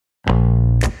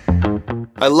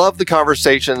I love the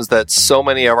conversations that so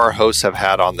many of our hosts have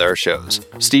had on their shows.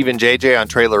 Steve and JJ on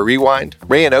Trailer Rewind,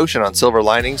 Ray and Ocean on Silver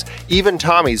Linings, even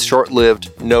Tommy's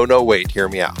short-lived No, Wait, Hear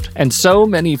Me Out. And so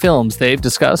many films they've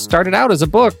discussed started out as a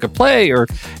book, a play, or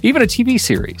even a TV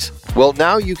series. Well,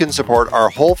 now you can support our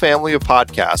whole family of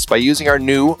podcasts by using our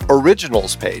new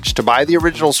Originals page to buy the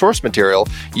original source material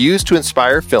used to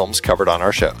inspire films covered on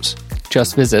our shows.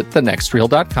 Just visit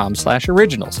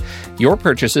thenextreel.com/originals. Your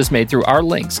purchases made through our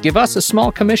links give us a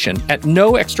small commission at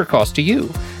no extra cost to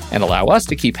you and allow us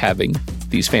to keep having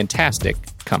these fantastic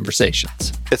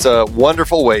conversations. It's a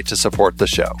wonderful way to support the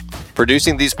show.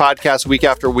 Producing these podcasts week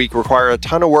after week require a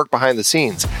ton of work behind the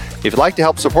scenes. If you'd like to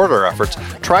help support our efforts,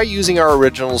 try using our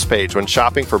Originals page when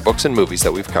shopping for books and movies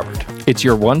that we've covered. It's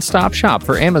your one-stop shop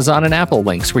for Amazon and Apple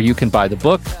links where you can buy the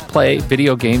book, play,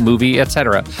 video game, movie,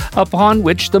 etc., upon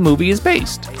which the movie is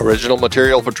based. Original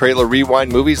material for Trailer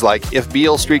Rewind movies like If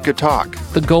Beale Street Could Talk,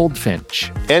 The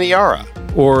Goldfinch, Aniara,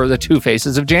 or The Two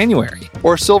Faces of January.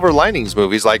 Or Silver Linings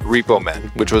movies like Repo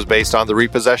Men, which was based on the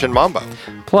Repossession Mambo.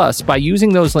 Plus, by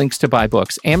using those links to buy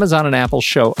books, Amazon and Apple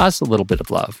show us a little bit of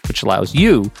love, which allows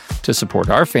you to support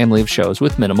our family of shows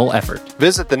with minimal effort.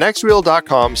 Visit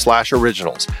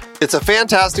thenextreel.com/originals. It's a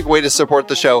fantastic way to support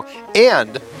the show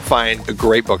and find a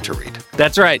great book to read.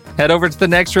 That's right. Head over to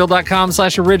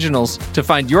thenextreel.com/originals to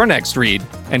find your next read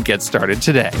and get started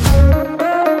today.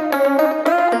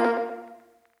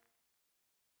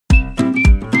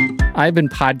 I've been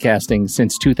podcasting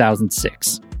since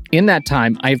 2006. In that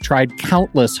time, I've tried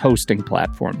countless hosting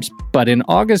platforms, but in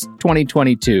August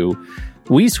 2022,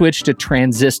 we switched to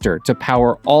Transistor to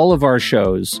power all of our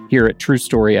shows here at True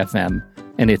Story FM,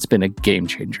 and it's been a game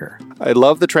changer. I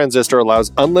love that Transistor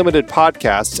allows unlimited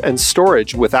podcasts and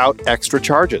storage without extra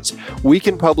charges. We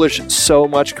can publish so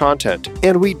much content,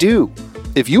 and we do.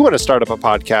 If you want to start up a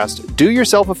podcast, do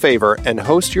yourself a favor and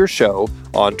host your show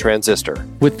on Transistor.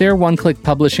 With their one-click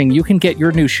publishing, you can get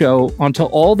your new show onto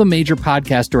all the major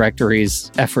podcast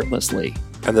directories effortlessly.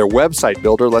 And their website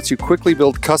builder lets you quickly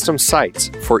build custom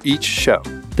sites for each show.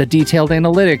 The detailed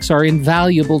analytics are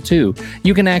invaluable too.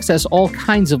 You can access all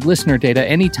kinds of listener data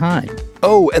anytime.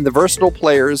 Oh, and the versatile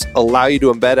players allow you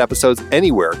to embed episodes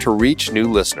anywhere to reach new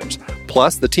listeners.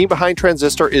 Plus, the team behind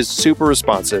Transistor is super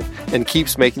responsive and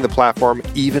keeps making the platform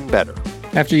even better.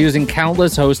 After using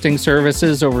countless hosting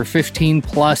services over 15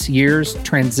 plus years,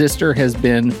 Transistor has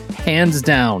been, hands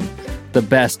down, the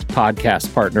best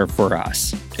podcast partner for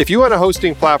us. If you want a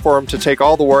hosting platform to take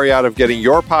all the worry out of getting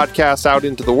your podcast out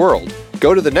into the world,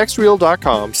 go to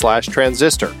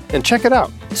thenextreel.com/transistor and check it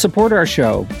out. Support our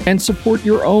show and support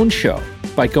your own show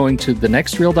by going to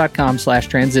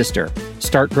thenextreel.com/transistor.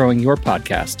 Start growing your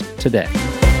podcast today.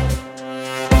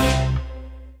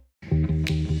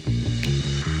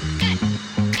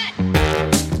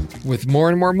 With more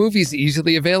and more movies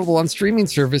easily available on streaming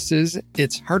services,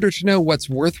 it's harder to know what's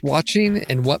worth watching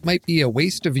and what might be a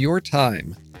waste of your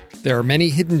time. There are many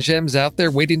hidden gems out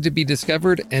there waiting to be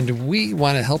discovered, and we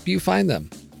want to help you find them.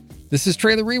 This is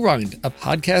Trailer Rewind, a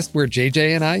podcast where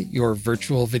JJ and I, your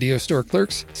virtual video store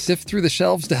clerks, sift through the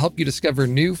shelves to help you discover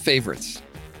new favorites.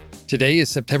 Today is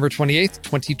September 28th,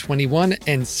 2021,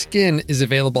 and Skin is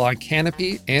available on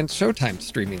Kanopy and Showtime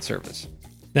streaming service.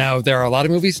 Now, there are a lot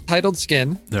of movies titled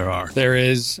Skin. There are. There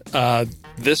is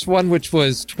this one, which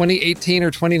was 2018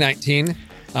 or 2019.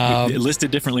 It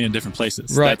listed differently in different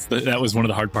places. Right. That was one of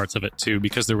the hard parts of it, too,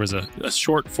 because there was a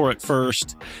short for it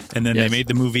first, and then they made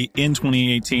the movie in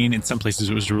 2018. In some places,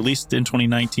 it was released in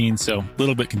 2019, so a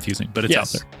little bit confusing, but it's out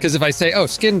there. Because if I say,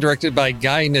 Skin directed by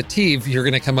Guy Nativ, you're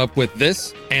going to come up with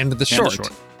this and the short. Yep.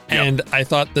 And I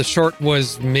thought the short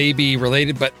was maybe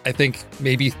related, but I think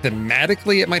maybe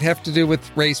thematically it might have to do with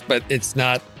race, but it's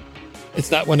not.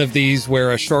 It's not one of these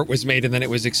where a short was made and then it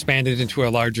was expanded into a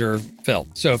larger film.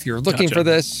 So if you're looking for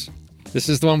this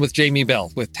is the one with Jamie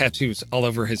Bell with tattoos all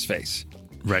over his face.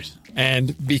 Right.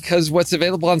 And because what's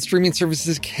available on streaming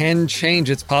services can change,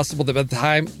 it's possible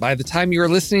that by the time you're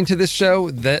listening to this show,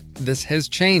 that this has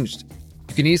changed.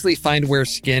 You can easily find where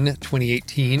Skin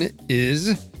 2018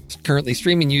 is currently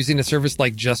streaming using a service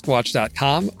like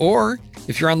JustWatch.com, or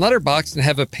if you're on Letterboxd and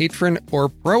have a patron or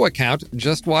pro account,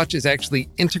 JustWatch is actually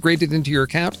integrated into your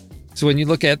account. So when you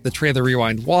look at the Trailer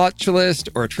Rewind watch list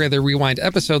or a Trailer Rewind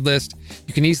episode list,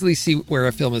 you can easily see where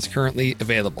a film is currently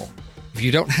available. If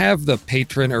you don't have the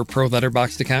patron or pro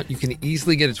Letterboxd account, you can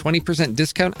easily get a 20%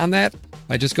 discount on that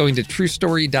by just going to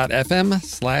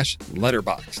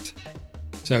truestory.fm/letterboxd.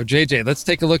 So JJ, let's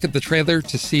take a look at the trailer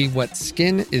to see what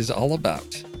Skin is all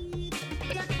about.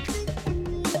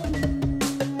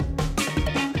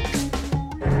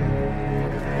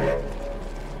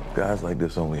 Guys like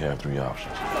this only have three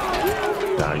options: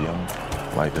 die young,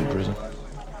 life in prison,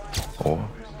 or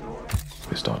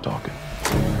they start talking.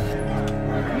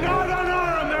 Not on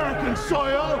our American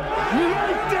soil!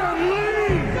 Make them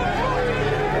leave!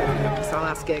 It's our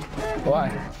last gig. Why?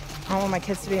 I don't want my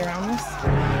kids to be around this.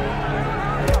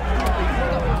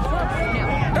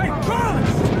 Hey,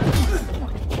 Carlos!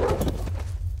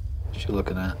 What you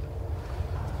looking at?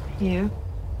 You?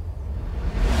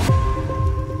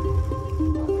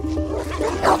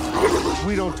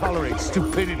 We don't tolerate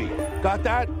stupidity. Got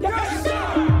that? Yes,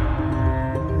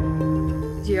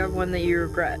 Do you have one that you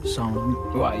regret?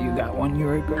 Why, you got one you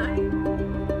regret?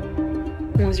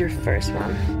 What was your first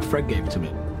one? Fred gave it to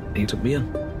me. He took me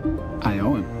in. I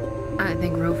owe him. I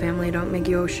think real family don't make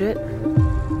you owe shit.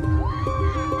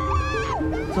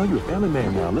 So you're a family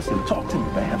man now. Listen, talk to me,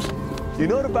 Babs. You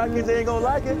know the Vikings ain't gonna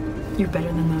like it. You're better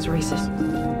than those racists.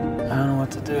 I don't know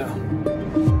what to do.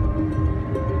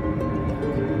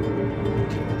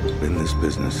 In this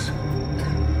business,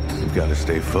 you've got to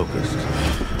stay focused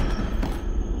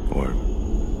or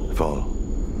fall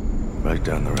right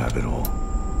down the rabbit hole.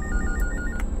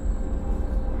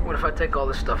 What if I take all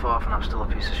this stuff off and I'm still a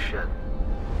piece of shit?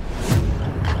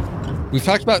 We've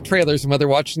talked about trailers and whether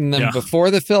watching them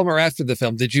before the film or after the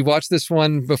film. Did you watch this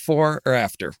one before or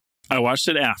after? I watched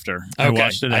it after. Okay,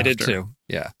 I did too.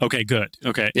 Yeah. Okay, good.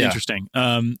 Okay, Yeah. interesting.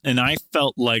 And I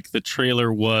felt like the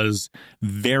trailer was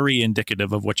very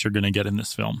indicative of what you're going to get in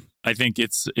this film. I think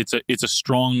it's a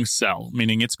strong sell,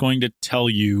 meaning it's going to tell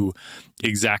you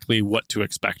exactly what to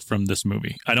expect from this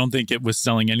movie. I don't think it was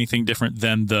selling anything different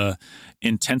than the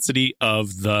intensity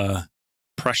of the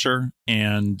pressure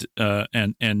and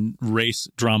race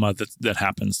drama that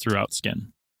happens throughout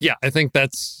Skin. Yeah, I think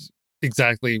that's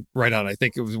exactly right on. I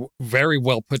think it was very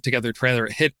well put together trailer.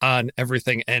 It hit on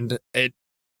everything, and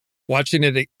watching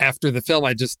it after the film,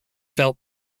 I just felt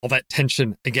all that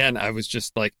tension again. I was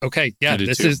just like, okay, yeah,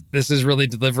 this is really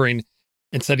delivering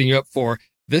and setting you up for.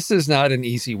 This is not an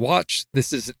easy watch.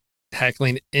 This is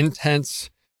tackling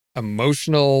intense,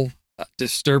 emotional,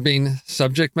 disturbing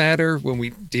subject matter when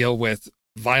we deal with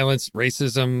violence,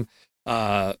 racism,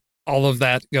 all of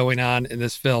that going on in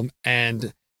this film,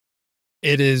 and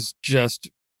it is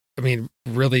just, I mean,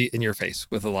 really in your face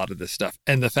with a lot of this stuff.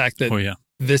 And the fact that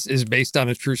this is based on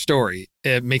a true story,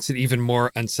 it makes it even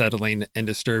more unsettling and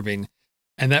disturbing.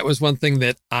 And that was one thing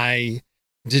that I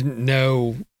didn't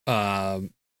know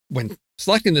when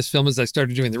selecting this film. As I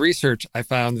started doing the research, I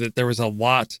found that there was a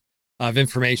lot of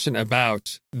information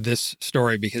about this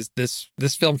story because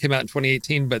this film came out in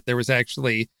 2018, but there was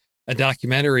actually a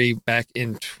documentary back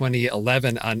in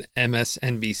 2011 on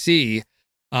MSNBC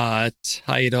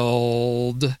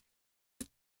titled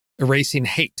Erasing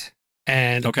Hate.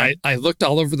 And I looked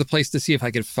all over the place to see if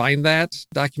I could find that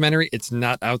documentary. It's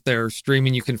not out there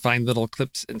streaming. You can find little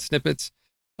clips and snippets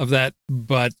of that.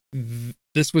 But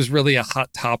this was really a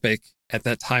hot topic at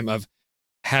that time of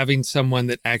having someone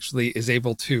that actually is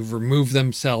able to remove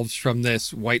themselves from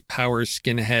this white power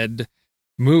skinhead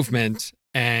movement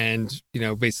and,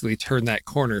 basically turn that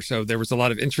corner. So there was a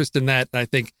lot of interest in that. And I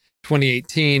think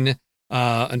 2018,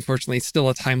 unfortunately, still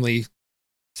a timely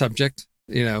subject,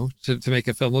 to make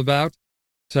a film about.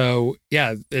 So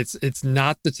yeah, it's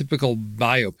not the typical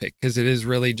biopic because it is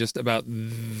really just about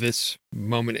this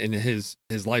moment in his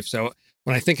life. So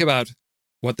when I think about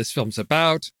what this film's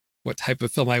about, what type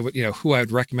of film I would, who I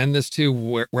would recommend this to,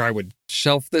 where I would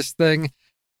shelf this thing,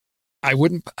 I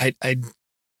would want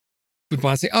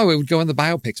to say, it would go in the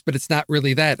biopics, but it's not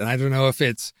really that. And I don't know if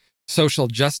it's social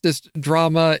justice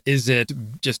drama. Is it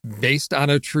just based on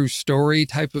a true story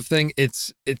type of thing?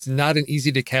 It's not an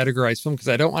easy to categorize film because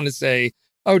I don't want to say,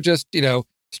 just,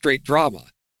 straight drama.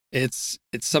 It's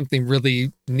something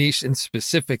really niche and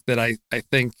specific that I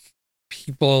think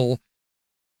people,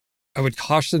 I would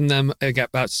caution them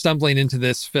about stumbling into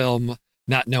this film,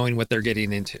 not knowing what they're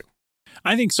getting into.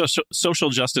 I think social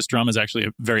justice drama is actually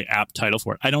a very apt title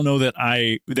for it. I don't know that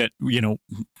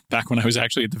back when I was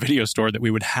actually at the video store that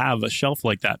we would have a shelf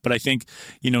like that. But I think,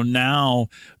 now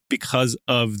because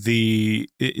of the,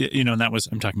 and that was,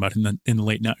 I'm talking about in the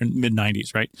late mid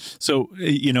 90s, right? So,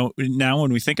 now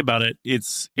when we think about it,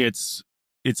 it's in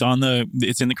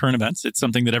the current events. It's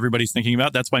something that everybody's thinking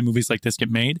about. That's why movies like this get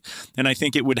made. And I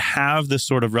think it would have this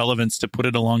sort of relevance to put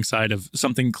it alongside of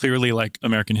something clearly like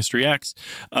American History X,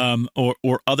 or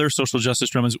other social justice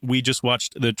dramas. We just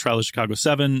watched the Trial of Chicago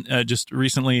 7 just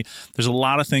recently. There's a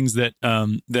lot of things that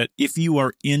if you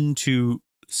are into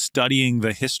studying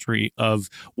the history of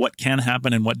what can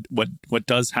happen and what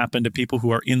does happen to people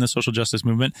who are in the social justice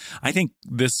movement, I think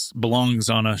this belongs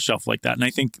on a shelf like that. And I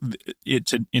think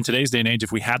in today's day and age,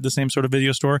 if we had the same sort of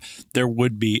video store, there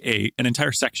would be an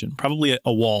entire section, probably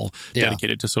a wall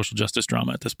dedicated to social justice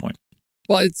drama at this point.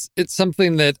 Well, it's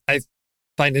something that I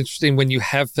find interesting when you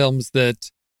have films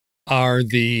that are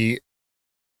the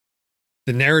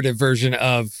narrative version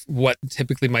of what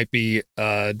typically might be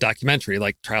a documentary,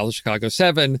 like Trial of Chicago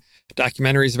 7,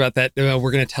 documentaries about that.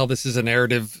 We're going to tell this as a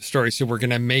narrative story, so we're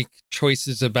going to make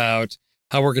choices about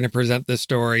how we're going to present this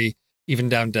story, even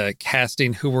down to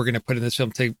casting, who we're going to put in this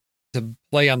film to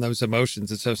play on those emotions.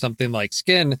 And so something like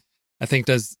Skin, I think,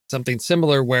 does something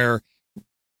similar where,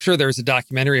 sure, there's a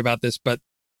documentary about this, but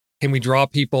can we draw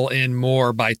people in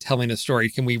more by telling a story?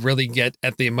 Can we really get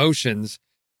at the emotions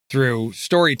through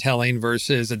storytelling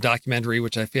versus a documentary,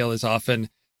 which I feel is often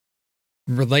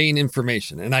relaying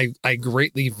information? And I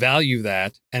greatly value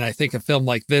that. And I think a film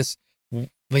like this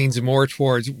leans more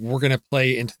towards, we're going to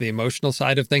play into the emotional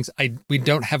side of things. We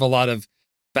don't have a lot of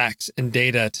facts and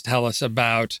data to tell us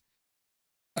about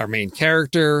our main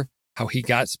character, how he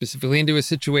got specifically into a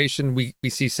situation. We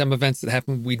see some events that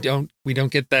happen. We don't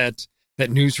get that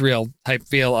newsreel type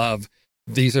feel of,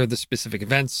 these are the specific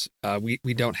events.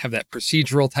 We don't have that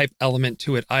procedural type element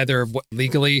to it either, of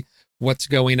what's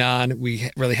going on.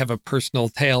 We really have a personal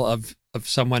tale of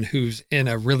someone who's in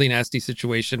a really nasty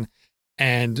situation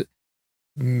and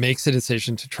makes a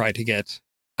decision to try to get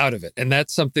out of it. And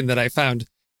that's something that I found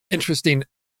interesting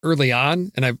early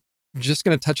on. And I'm just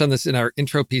going to touch on this in our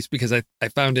intro piece because I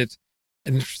found it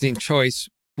an interesting choice,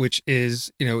 which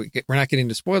is, we're not getting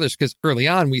into spoilers because early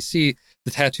on we see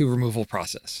the tattoo removal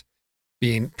process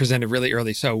being presented really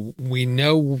early. So we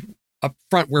know up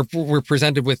front we're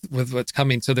presented with what's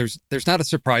coming. So there's not a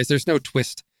surprise. There's no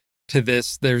twist to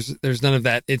this. There's none of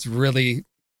that. It's really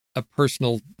a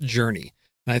personal journey.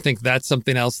 And I think that's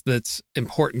something else that's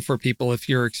important for people. If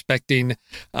you're expecting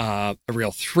a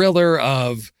real thriller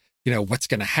of, what's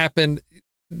going to happen,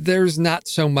 there's not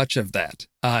so much of that.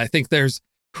 I think there's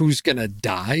who's going to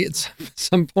die at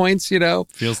some points,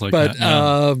 Feels like but, that.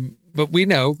 Yeah. But we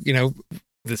know,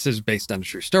 this is based on a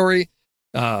true story.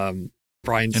 Brian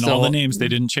and still, all the names, they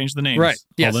didn't change the names. Right.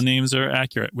 Yes. All the names are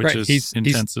accurate, which is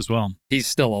intense as well. He's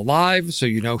still alive, so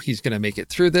he's going to make it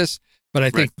through this. But I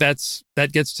think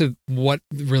that gets to what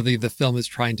really the film is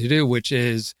trying to do, which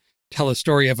is tell a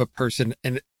story of a person.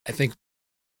 And I think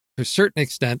to a certain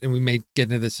extent, and we may get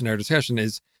into this in our discussion,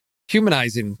 is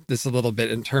humanizing this a little bit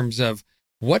in terms of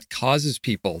what causes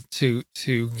people to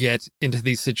get into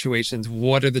these situations.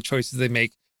 What are the choices they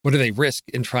make? What do they risk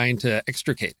in trying to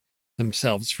extricate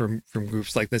themselves from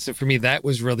groups like this? And for me, that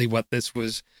was really what this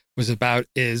was about,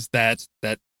 is that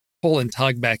pull and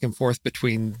tug back and forth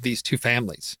between these two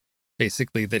families,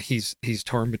 basically, that he's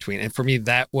torn between. And for me,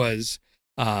 that was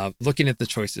looking at the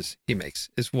choices he makes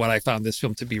is what I found this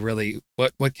film to be really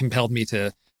what compelled me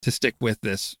to stick with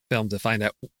this film, to find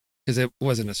out, because it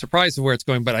wasn't a surprise of where it's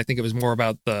going, but I think it was more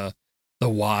about the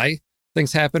why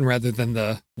things happen rather than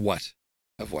the what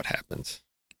of what happens.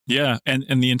 Yeah, and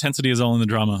the intensity is all in the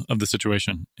drama of the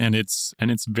situation, and it's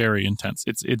very intense.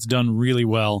 It's done really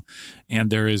well, and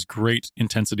there is great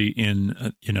intensity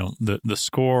in the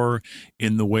score,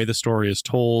 in the way the story is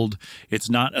told. It's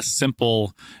not a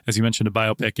simple, as you mentioned, a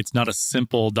biopic. It's not a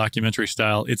simple documentary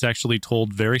style. It's actually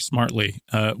told very smartly,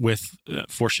 with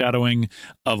foreshadowing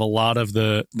of a lot of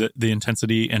the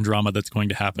intensity and drama that's going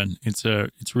to happen.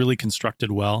 It's really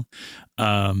constructed well,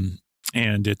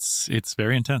 and it's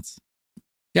very intense.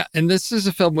 Yeah, and this is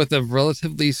a film with a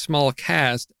relatively small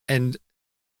cast and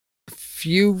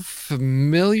few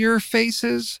familiar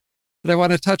faces that I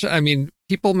want to touch on. I mean,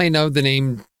 people may know the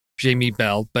name Jamie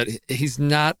Bell, but he's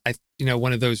not,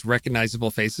 one of those recognizable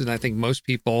faces. And I think most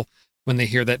people, when they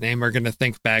hear that name, are going to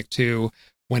think back to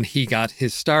when he got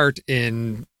his start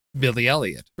in Billy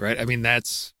Elliot, right? I mean,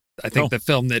 that's, I think, the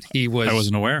film that he was. I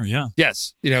wasn't aware, yeah.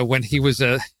 Yes, when he was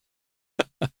a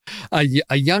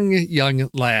young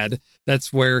lad,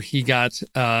 that's where he got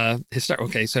his start.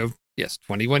 Okay, so yes,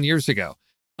 21 years ago.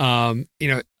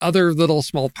 Other little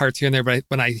small parts here and there, but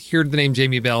when I hear the name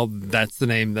Jamie Bell, that's the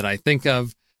name that I think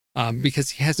of,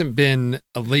 because he hasn't been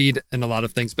a lead in a lot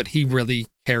of things, but he really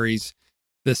carries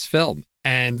this film.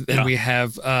 And then we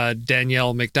have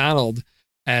Danielle McDonald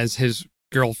as his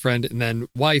girlfriend and then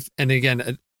wife, and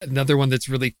again another one that's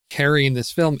really carrying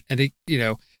this film. And it,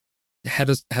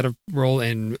 had a role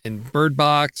in Bird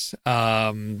Box,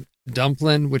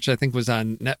 Dumplin', which I think was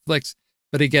on Netflix.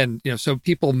 But again, so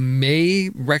people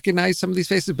may recognize some of these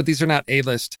faces, but these are not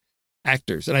A-list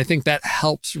actors. And I think that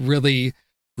helps really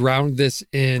ground this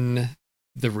in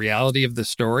the reality of the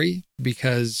story,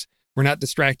 because we're not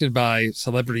distracted by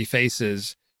celebrity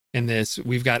faces in this.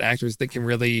 We've got actors that can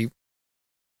really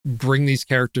bring these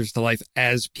characters to life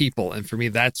as people. And for me,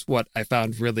 that's what I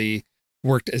found really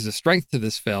worked as a strength to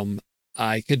this film.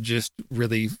 I could just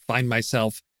really find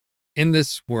myself in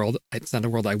this world. It's not a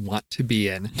world I want to be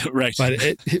in, Right. but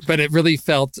it really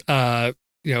felt, I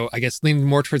guess leaning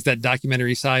more towards that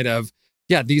documentary side of,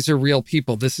 yeah, these are real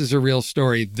people. This is a real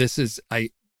story. This is, I'm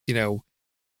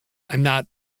not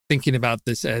thinking about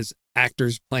this as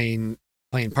actors playing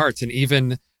parts. And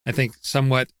even I think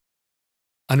somewhat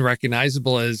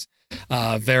unrecognizable as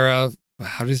Vera,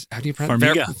 how do you pronounce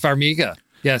Farmiga. Farmiga.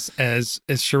 Yes, as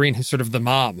Shireen, who's sort of the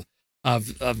mom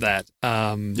of that.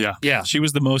 Yeah. She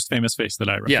was the most famous face that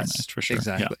I recognized, for sure.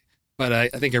 Exactly. Yeah. But I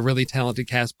think a really talented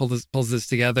cast pulls this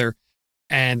together.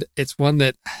 And it's one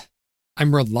that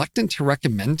I'm reluctant to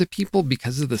recommend to people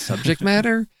because of the subject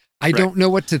matter. I don't know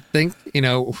what to think.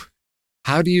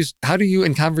 How do you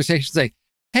in conversation say,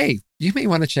 hey, you may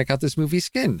want to check out this movie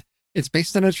Skin. It's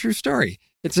based on a true story.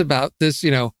 It's about this,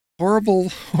 horrible,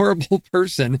 horrible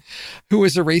person who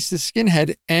is a racist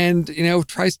skinhead and,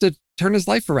 tries to turn his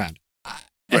life around.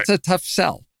 It's a tough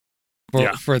sell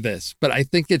for this, but I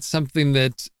think it's something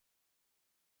that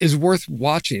is worth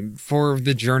watching for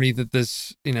the journey that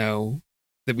this,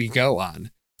 that we go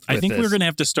on. I think we're going to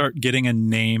have to start getting a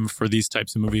name for these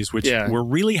types of movies, which we're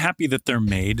really happy that they're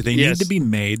made. They need to be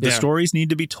made. The stories need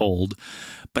to be told.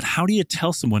 But how do you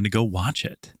tell someone to go watch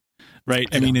it? Right?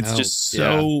 I mean, it's just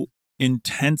so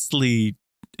intensely,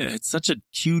 it's such a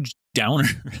huge downer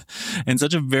and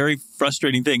such a very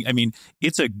frustrating thing. I mean,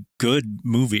 it's a good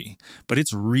movie, but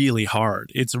it's really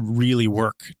hard. It's really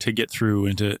work to get through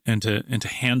and to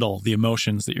handle the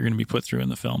emotions that you're going to be put through in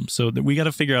the film. So that we got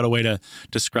to figure out a way to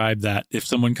describe that. If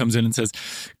someone comes in and says,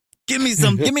 give me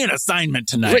an assignment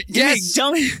tonight.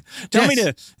 Tell me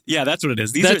to. Yeah, that's what it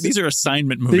is. These are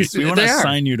assignment movies. We want to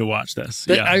assign you to watch this.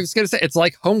 I was going to say, it's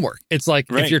like homework. It's like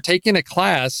if you're taking a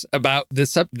class about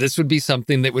this, this would be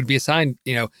something that would be assigned.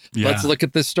 Let's look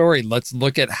at this story. Let's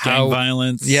look at how gang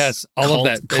violence. Yes, of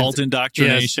that. Cult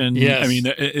indoctrination. Yes. I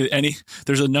mean,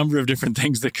 there's a number of different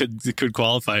things that could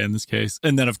qualify in this case,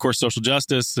 and then of course social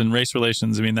justice and race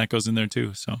relations. I mean, that goes in there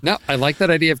too. So no, I like that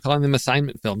idea of calling them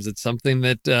assignment films. It's something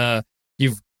that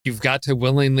you've got to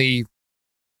willingly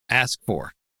ask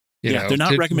for. They're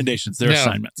not recommendations; they're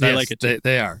assignments. Yes, I like it too.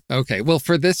 They are. Okay. Well,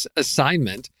 for this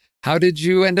assignment, how did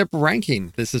you end up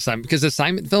ranking this assignment? Because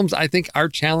assignment films, I think, are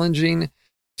challenging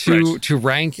to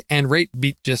rank and rate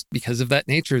just because of that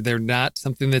nature. They're not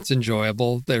something that's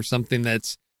enjoyable. They're something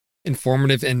that's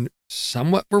informative and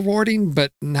somewhat rewarding,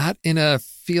 but not in a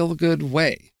feel-good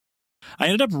way. I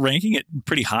ended up ranking it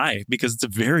pretty high because it's a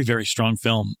very, very strong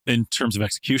film in terms of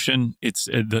execution. It's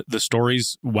the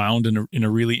story's wound in a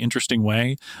really interesting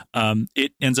way.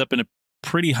 It ends up in a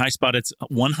pretty high spot. It's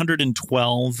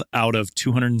 112 out of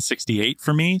 268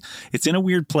 for me. It's in a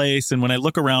weird place. And when I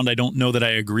look around, I don't know that I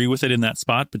agree with it in that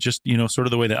spot, but just, sort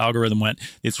of the way the algorithm went,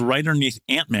 it's right underneath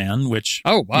Ant-Man, which,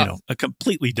 a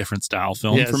completely different style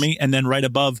film for me. And then right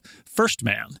above First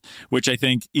Man, which I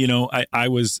think, I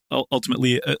was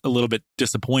ultimately a little bit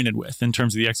disappointed with in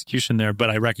terms of the execution there, but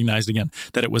I recognized again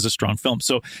that it was a strong film.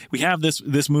 So we have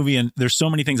this movie, and there's so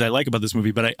many things I like about this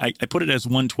movie, but I put it as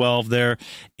 112 there,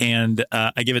 and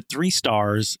I give it 3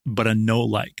 stars, but a no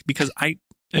like, because I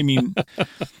mean,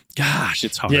 gosh,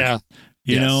 it's hard. Yeah.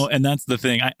 You know, and that's the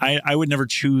thing. I would never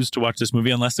choose to watch this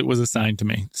movie unless it was assigned to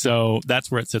me. So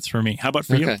that's where it sits for me. How about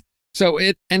for you? So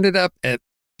it ended up at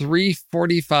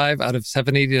 345 out of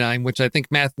 789, which I think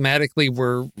mathematically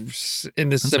we're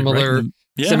in a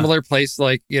similar place,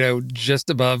 like, just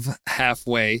above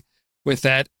halfway with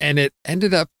that. And it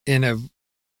ended up in a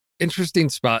interesting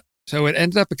spot. So it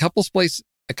ended up a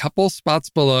couple spots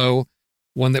below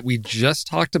one that we just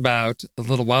talked about a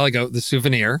little while ago, The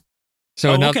Souvenir.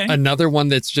 So another one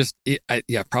that's just,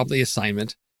 probably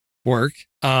assignment work,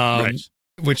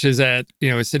 which is at,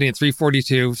 is sitting at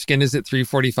 342. Skin is at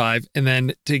 345. And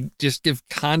then to just give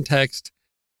context,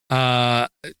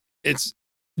 it's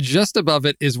just above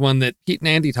it is one that Pete and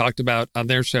Andy talked about on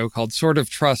their show called Sort of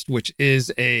Trust, which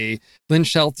is a Lynn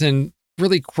Shelton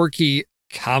really quirky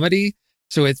comedy.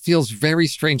 So it feels very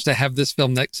strange to have this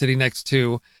film sitting next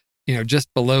to,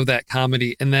 just below that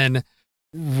comedy. And then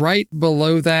right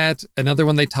below that, another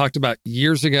one they talked about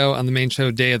years ago on the main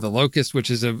show, Day of the Locust, which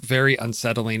is a very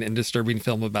unsettling and disturbing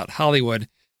film about Hollywood.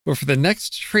 But for the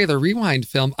next Trailer Rewind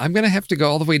film, I'm going to have to go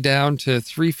all the way down to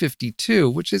 352,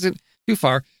 which isn't too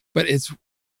far, but it's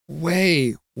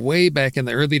way, way back in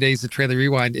the early days of Trailer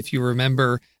Rewind. If you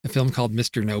remember a film called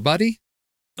Mr. Nobody.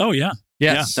 Oh, yeah.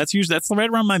 Yes. Yeah, that's right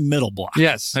around my middle block.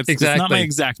 Yes, It's exactly. not my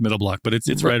exact middle block, but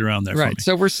it's right around there. For Right. me.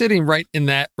 So we're sitting right in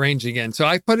that range again. So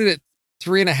I put it at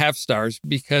 3.5 stars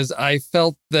because I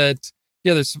felt that,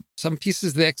 there's some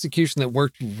pieces of the execution that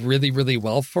worked really, really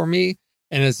well for me.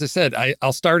 And as I said,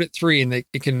 I'll start at 3 and it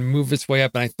can move its way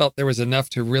up. And I felt there was enough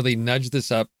to really nudge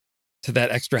this up to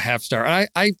that extra half star.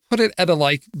 I put it at a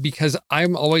like because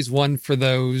I'm always one for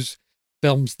those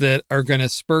films that are going to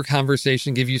spur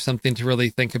conversation, give you something to really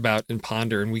think about and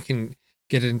ponder. And we can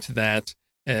get into that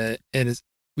as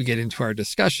we get into our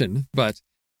discussion. But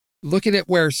looking at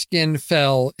where Skin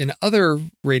fell in other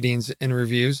ratings and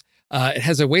reviews, it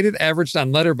has a weighted average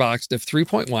on Letterboxd of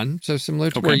 3.1. So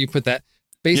similar to where you put that,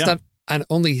 based on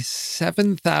only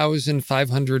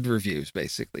 7,500 reviews,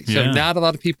 basically. So not a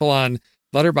lot of people on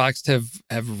Letterboxd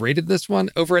have rated this one.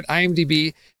 Over at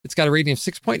IMDb, it's got a rating of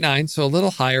 6.9, so a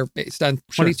little higher based on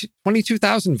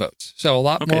 22,000 votes. So a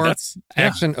lot more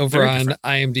action over on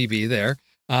IMDb there.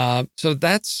 So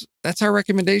that's our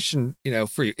recommendation,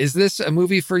 for you. Is this a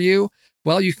movie for you?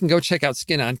 Well, you can go check out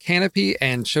Skin on Canopy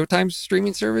and Showtime's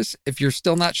streaming service. If you're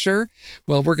still not sure,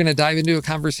 well, we're going to dive into a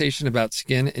conversation about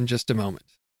Skin in just a moment.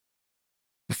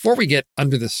 Before we get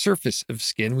under the surface of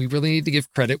Skin, we really need to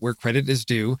give credit where credit is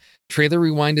due. Trailer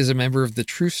Rewind is a member of the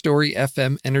True Story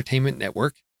FM Entertainment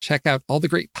Network. Check out all the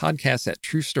great podcasts at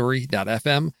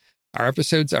truestory.fm. Our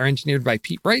episodes are engineered by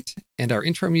Pete Wright, and our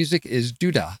intro music is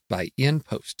Doodah by Ian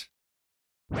Post.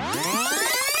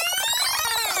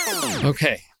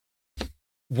 Okay.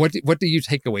 What do you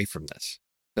take away from this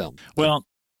film? Well,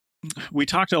 we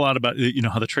talked a lot about,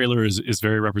 how the trailer is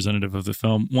very representative of the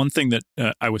film. One thing that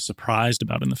I was surprised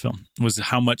about in the film was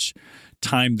how much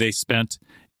time they spent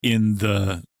in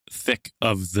the thick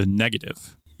of the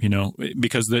negative,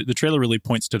 because the trailer really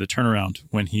points to the turnaround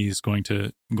when he's going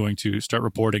to start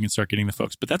reporting and start getting the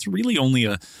folks. But that's really only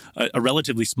a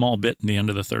relatively small bit in the end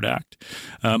of the third act.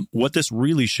 What this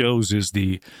really shows is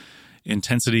the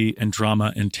intensity and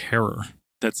drama and terror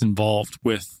that's involved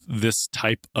with this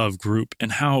type of group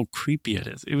and how creepy it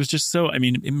is. It was just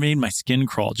it made my skin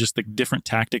crawl, just the different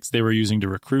tactics they were using to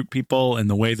recruit people and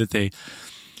the way that they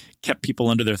kept people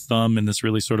under their thumb in this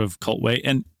really sort of cult way.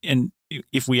 And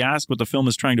if we ask what the film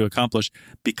is trying to accomplish,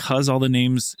 because all the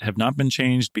names have not been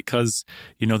changed, because,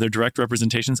 they're direct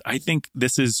representations, I think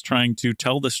this is trying to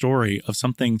tell the story of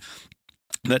something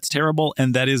that's terrible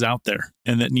and that is out there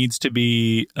and that needs to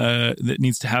be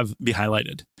be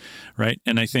highlighted, right?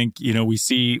 And I think we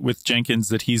see with Jenkins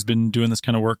that he's been doing this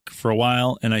kind of work for a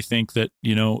while, and I think that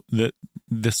that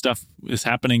this stuff is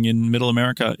happening in Middle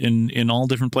America in all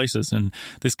different places, and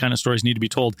this kind of stories need to be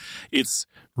told. It's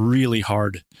really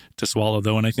hard to swallow,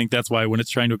 though, and I think that's why when it's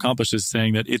trying to accomplish is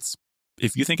saying that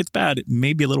if you think it's bad, it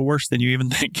may be a little worse than you even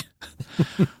think.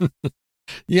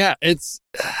 Yeah,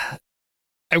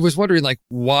 I was wondering,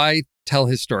 why tell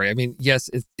his story? I mean, yes,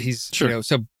 he's,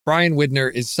 so Brian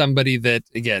Widner is somebody that,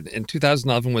 again, in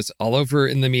 2011 was all over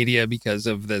in the media because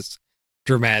of this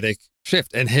dramatic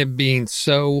shift and him being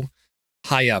so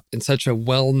high up and such a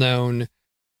well-known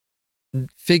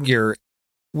figure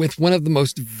with one of the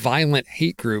most violent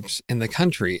hate groups in the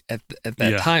country at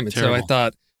that time. And terrible. So I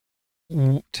thought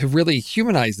to really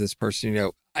humanize this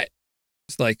person,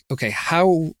 it's like, okay,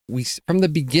 how from the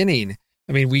beginning,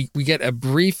 I mean, we get a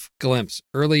brief glimpse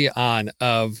early on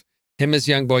of him as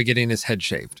a young boy getting his head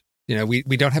shaved.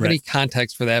 We don't have any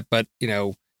context for that, but,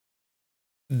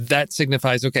 that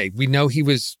signifies, okay, we know he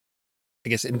was, I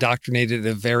guess, indoctrinated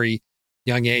at a very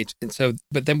young age. And so,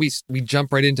 but then we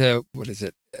jump right into,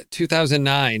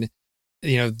 2009,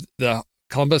 the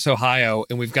Columbus, Ohio,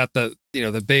 and we've got the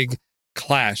big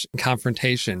clash and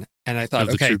confrontation. And I thought,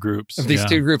 of these two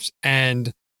groups.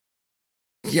 And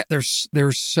yeah,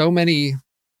 there's so many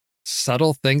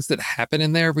subtle things that happen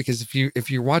in there, because if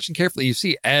you're watching carefully, you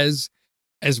see as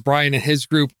Brian and his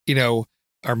group,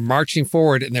 are marching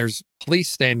forward and there's police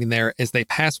standing there, as they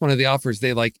pass one of the officers,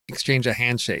 they exchange a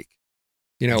handshake,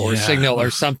 or signal or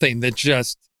something that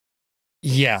just,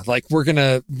 we're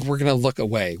gonna look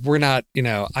away. We're not,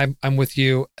 I'm with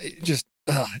you. It just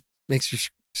makes your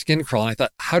skin crawl. And I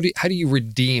thought, how do you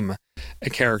redeem a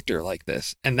character like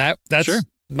this? And that's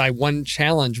my one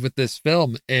challenge with this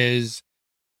film is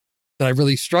that I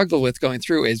really struggle with going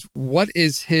through is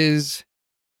what's his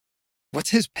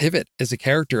pivot as a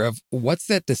character, of what's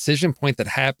that decision point that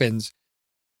happens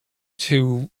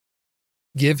to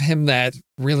give him that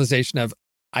realization of,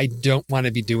 I don't want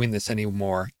to be doing this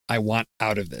anymore. I want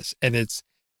out of this. And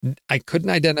I couldn't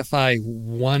identify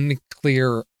one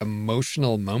clear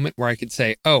emotional moment where I could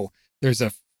say, oh, there's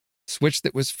a switch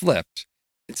that was flipped.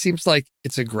 It seems like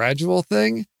it's a gradual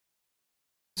thing,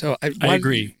 So I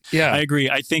agree. Yeah, I agree.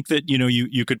 I think that,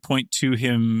 you could point to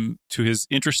his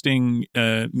interesting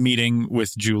meeting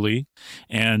with Julie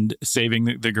and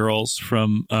saving the girls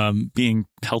from being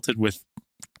pelted with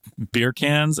beer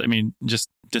cans. I mean, just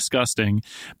disgusting.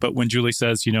 But when Julie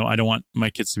says, I don't want my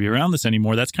kids to be around this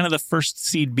anymore, that's kind of the first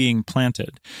seed being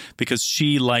planted, because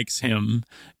she likes him,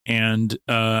 and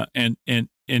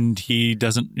it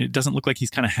doesn't look like he's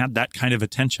kind of had that kind of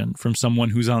attention from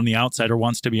someone who's on the outside or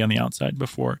wants to be on the outside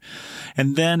before.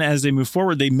 And then as they move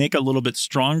forward, they make a little bit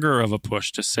stronger of a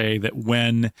push to say that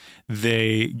when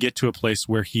they get to a place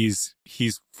where he's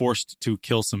forced to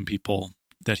kill some people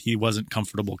that he wasn't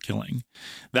comfortable killing,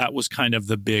 that was kind of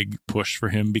the big push for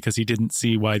him, because he didn't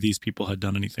see why these people had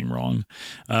done anything wrong.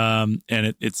 And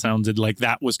it sounded like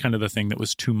that was kind of the thing that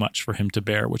was too much for him to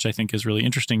bear, which I think is really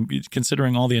interesting,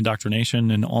 considering all the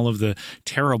indoctrination and all of the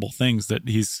terrible things that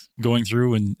he's going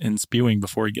through and spewing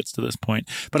before he gets to this point.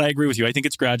 But I agree with you. I think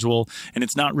it's gradual, and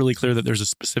it's not really clear that there's a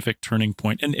specific turning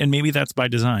point. And maybe that's by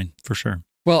design, for sure.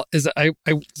 Well, as I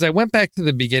went back to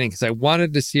the beginning, because I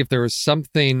wanted to see if there was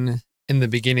something in the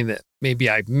beginning that maybe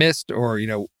I missed, or,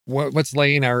 what's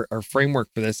laying our framework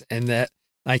for this. And that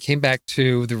I came back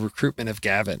to the recruitment of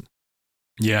Gavin.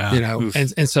 Yeah.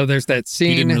 And so there's that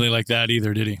scene. He didn't really like that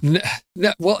either, did he?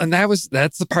 No, well, and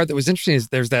that's the part that was interesting, is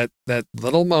there's that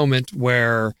little moment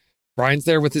where Brian's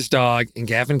there with his dog and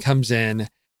Gavin comes in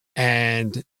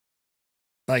and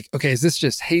like, okay, is this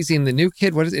just hazing the new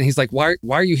kid? What is it? And he's like, why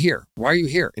are you here? Why are you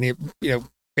here? And he,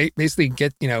 basically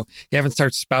Gavin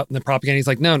starts spouting the propaganda. He's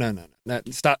like, no,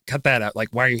 stop, cut that out. Like,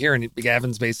 why are you here? And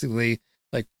Gavin's basically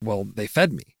like, well, they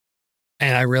fed me.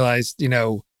 And I realized,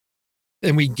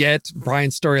 and we get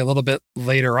Brian's story a little bit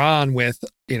later on with,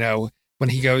 when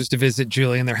he goes to visit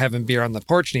Julie and they're having beer on the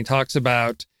porch, and he talks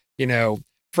about,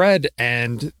 Fred,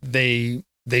 and they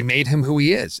made him who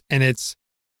he is. And it's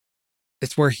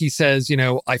where he says,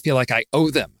 I feel like I owe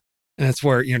them. And that's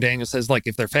where, Daniel says, like,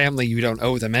 if they're family, you don't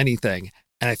owe them anything.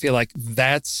 And I feel like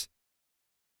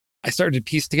I started to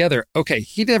piece together, okay,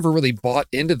 he never really bought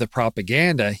into the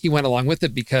propaganda. He went along with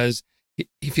it because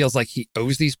he feels like he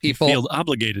owes these people. You feel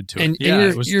obligated to it. And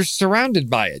you're surrounded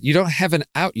by it. You don't have an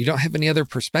out. You don't have any other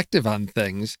perspective on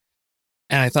things.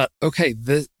 And I thought, okay,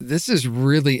 this is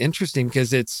really interesting,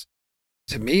 because it's,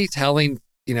 to me, telling,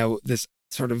 this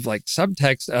sort of like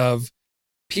subtext of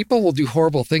people will do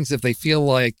horrible things if they feel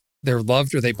like they're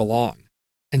loved or they belong.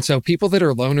 And so people that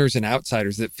are loners and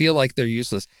outsiders that feel like they're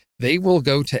useless, they will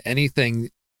go to anything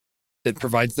that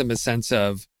provides them a sense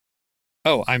of,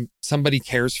 oh, somebody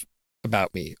cares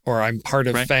about me, or I'm part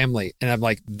of family. And I'm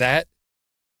like, that's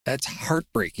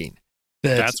heartbreaking.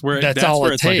 That's all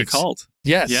it takes. Like a cult.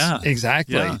 Yes, yeah,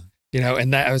 exactly. Yeah.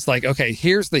 And that I was like, okay,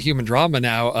 here's the human drama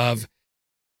now of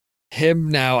him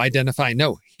now identifying,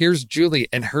 no, here's Julie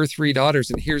and her 3 daughters,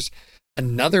 and here's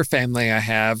another family I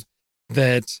have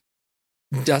that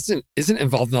isn't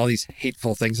involved in all these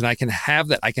hateful things, and I can have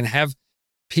that. I can have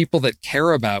people that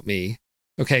care about me.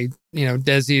 Okay,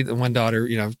 Desi, the one daughter,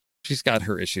 she's got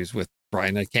her issues with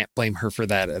Brian. I can't blame her for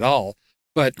that at all.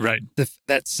 But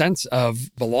that sense of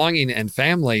belonging and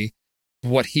family,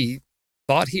 what he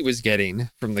thought he was getting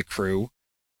from the crew,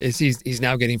 is he's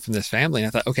now getting from this family. And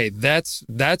I thought, okay, that's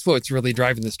what's really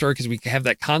driving the story, because we have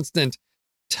that constant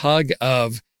tug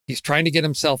of, he's trying to get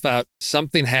himself out.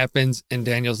 Something happens, and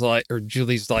Daniel's like, or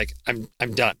Julie's like, I'm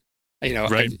done.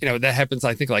 That happens,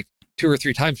 I think, like 2 or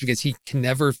 3 times, because he can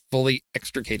never fully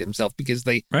extricate himself, because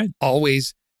they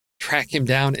always track him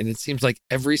down. And it seems like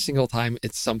every single time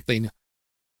it's something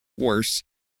worse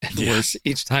and worse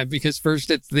each time, because first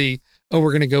it's we're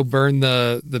going to go burn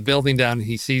the building down. And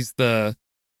he sees the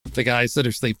guys that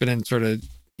are sleeping and sort of,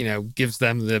 gives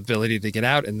them the ability to get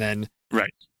out. And then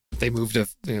they move to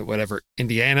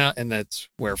Indiana, and that's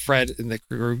where Fred and the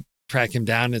crew track him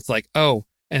down. It's like, oh,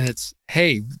 and it's,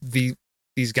 hey,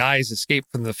 these guys escaped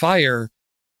from the fire.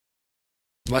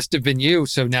 Must have been you.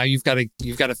 So now you've got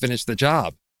to finish the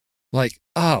job. Like,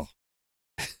 oh,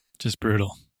 just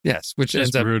brutal. Yes, which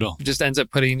ends up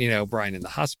putting Brian in the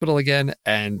hospital again.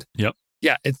 And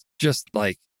it's just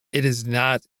like, it is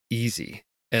not easy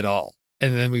at all.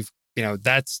 And then we've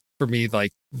that's for me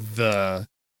like there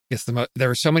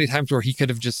were so many times where he could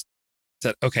have just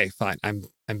said, okay, fine, I'm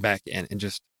back in, and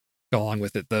just go along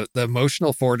with it. The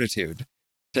emotional fortitude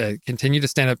to continue to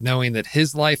stand up, knowing that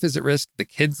his life is at risk, the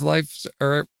kids' lives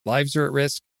are at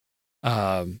risk.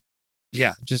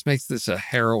 Just makes this a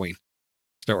harrowing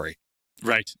story.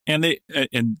 Right. And I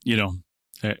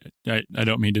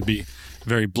don't mean to be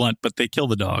very blunt, but they kill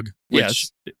the dog, which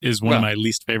is one of my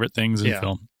least favorite things in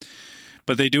film.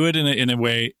 but they do it in a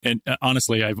way. And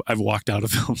honestly, I've walked out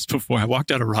of films before. I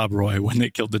walked out of Rob Roy when they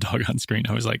killed the dog on screen.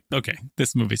 I was like, okay,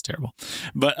 this movie's terrible.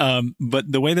 But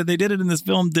the way that they did it in this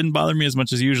film didn't bother me as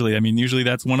much as usually. I mean, usually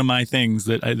that's one of my things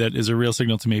that is a real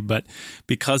signal to me. But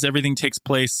because everything takes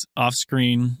place off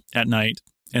screen at night,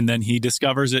 and then he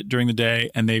discovers it during the day,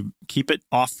 and they keep it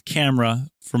off camera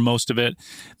for most of it.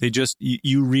 They just,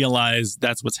 you realize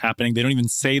that's what's happening. They don't even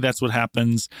say that's what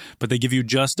happens, but they give you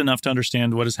just enough to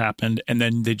understand what has happened. And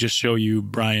then they just show you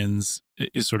Brian's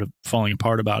is sort of falling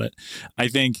apart about it. I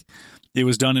think it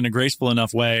was done in a graceful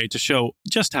enough way to show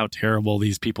just how terrible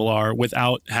these people are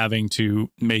without having to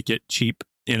make it cheap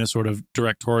in a sort of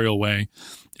directorial way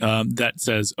that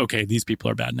says, okay, these people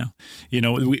are bad now. You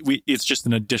know, it's just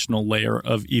an additional layer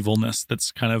of evilness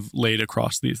that's kind of laid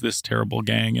across this terrible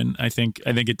gang. And I think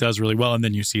it does really well. And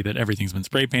then you see that everything's been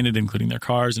spray painted, including their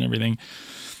cars and everything.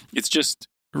 It's just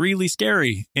really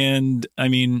scary. And I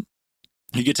mean,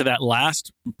 you get to that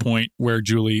last point where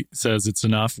Julie says it's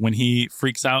enough when he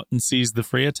freaks out and sees the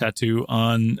Freya tattoo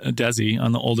on Desi,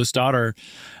 on the oldest daughter.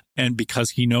 And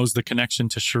because he knows the connection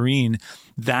to Shireen,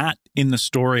 that in the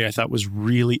story I thought was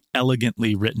really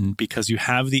elegantly written, because you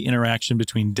have the interaction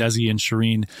between Desi and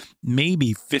Shireen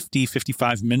maybe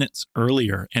 55 minutes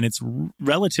earlier. And it's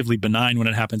relatively benign when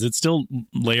it happens. It's still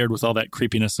layered with all that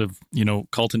creepiness of, you know,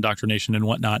 cult indoctrination and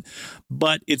whatnot.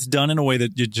 But it's done in a way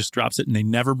that it just drops it, and they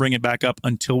never bring it back up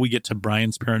until we get to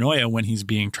Brian's paranoia when he's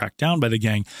being tracked down by the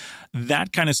gang.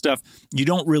 That kind of stuff you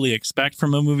don't really expect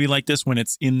from a movie like this when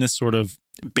it's in this sort of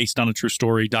based on a true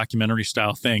story, documentary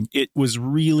style thing. It was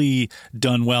really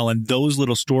done well. And those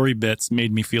little story bits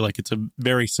made me feel like it's a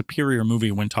very superior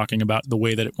movie when talking about the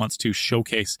way that it wants to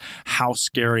showcase how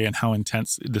scary and how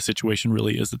intense the situation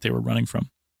really is that they were running from.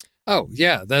 Oh,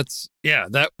 yeah. That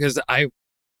because I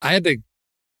had to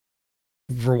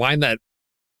rewind that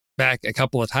back a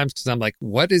couple of times because I'm like,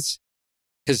 what is,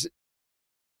 because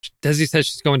Desi says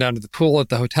she's going down to the pool at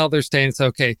the hotel they're staying. It's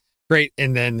okay, great.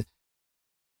 And then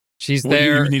she's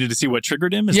there. You needed to see what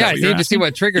triggered him? I need to see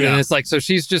what triggered him. And it's like, so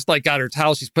she's just like got her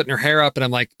towel, she's putting her hair up, and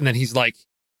I'm like, and then he's like,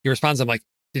 he responds, I'm like,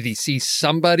 did he see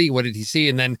somebody? What did he see?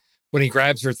 And then when he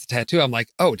grabs her at the tattoo, I'm like,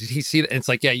 oh, did he see that? And it's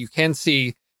like, yeah, you can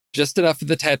see just enough of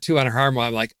the tattoo on her arm.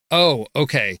 I'm like, oh,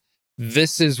 okay,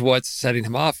 this is what's setting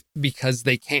him off because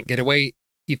they can't get away.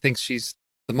 He thinks she's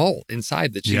the mole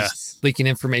inside, that she's leaking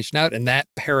information out. And that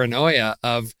paranoia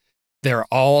of they're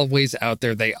always out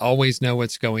there. They always know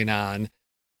what's going on.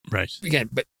 Right. Again,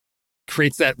 but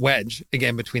creates that wedge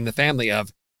again between the family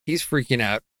of he's freaking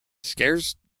out,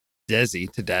 scares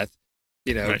Desi to death.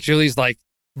 You know, right. Julie's like,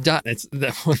 done. It's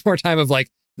the one more time of like,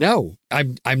 no,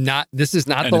 I'm not, this is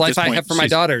not the life I have for my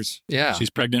daughters. Yeah.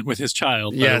 She's pregnant with his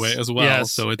child, by the way, as well.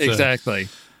 Yes, so it's exactly.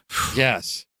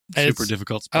 Yes. Super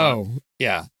difficult spot. Oh,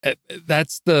 yeah.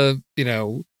 That's the, you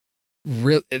know,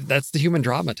 that's the human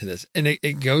drama to this. And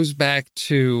it goes back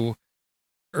to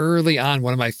early on,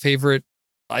 one of my favorite,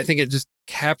 I think it just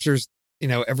captures, you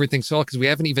know, everything so well, because we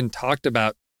haven't even talked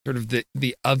about sort of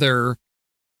the other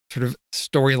sort of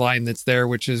storyline that's there,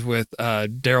 which is with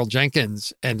Daryl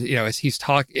Jenkins. And, you know, as he's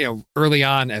talking, you know, early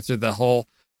on after the whole,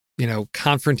 you know,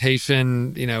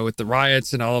 confrontation, you know, with the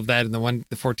riots and all of that, and the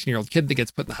 14-year-old kid that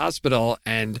gets put in the hospital,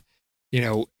 and, you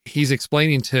know, he's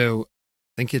explaining to,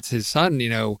 I think it's his son, you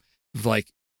know,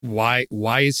 like, why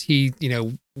is he, you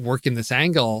know, working this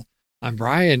angle on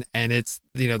Brian? And it's,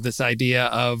 you know, this idea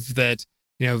of that,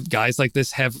 you know, guys like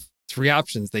this have three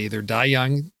options. They either die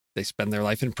young, they spend their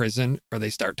life in prison, or they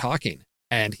start talking.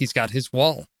 And he's got his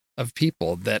wall of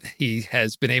people that he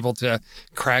has been able to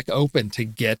crack open to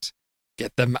get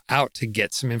them out, to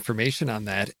get some information on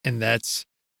that. And that's,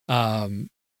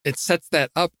 it sets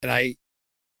that up. And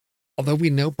although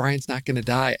we know Brian's not going to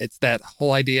die, it's that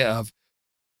whole idea of,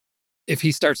 if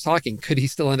he starts talking, could he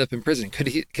still end up in prison? Could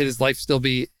his life still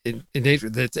be in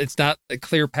danger? It's not a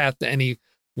clear path to any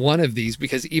one of these,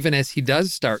 because even as he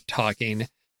does start talking,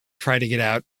 try to get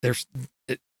out,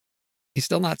 he's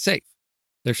still not safe.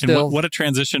 There's still, what a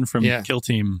transition from Kill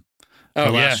Team,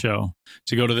 our last show,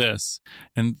 to go to this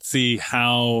and see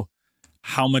how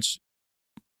much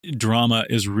drama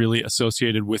is really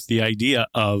associated with the idea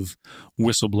of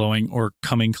whistleblowing or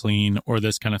coming clean or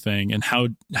this kind of thing, and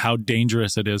how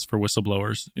dangerous it is for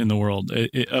whistleblowers in the world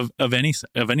of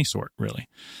any sort, really.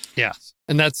 Yes.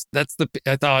 And that's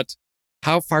I thought,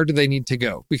 how far do they need to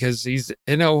go? Because he's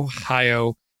in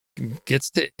Ohio, gets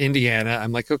to Indiana.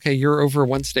 I'm like, okay, you're over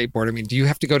one state border. I mean, do you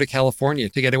have to go to California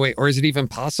to get away? Or is it even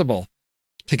possible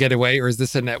to get away? Or is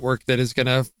this a network that is going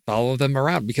to follow them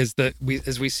around? Because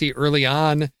as we see early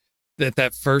on,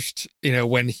 that first, you know,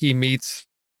 when he meets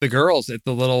the girls at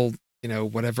the little, you know,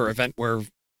 whatever event where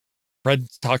Fred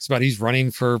talks about he's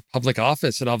running for public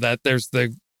office and all that. There's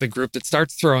the group that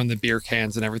starts throwing the beer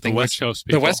cans and everything. The West Coast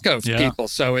people. The West Coast people.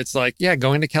 So it's like, yeah,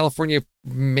 going to California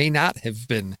may not have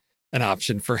been an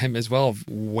option for him as well.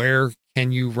 Where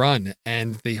can you run?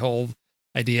 And the whole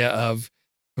idea of,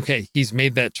 okay, he's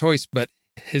made that choice, but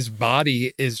his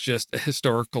body is just a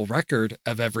historical record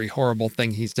of every horrible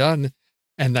thing he's done.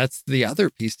 And that's the other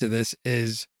piece to this,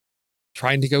 is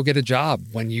trying to go get a job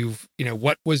when you've,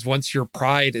 what was once your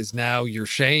pride is now your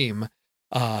shame.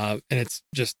 And it's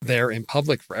just there in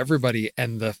public for everybody.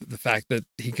 And the fact that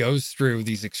he goes through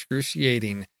these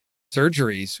excruciating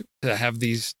surgeries to have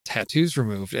these tattoos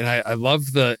removed. And I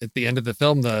love at the end of the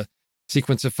film, the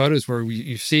sequence of photos where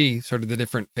you see sort of the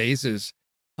different phases.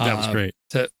 That was great.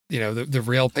 To, the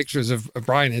real pictures of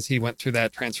Brian as he went through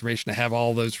that transformation, to have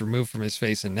all those removed from his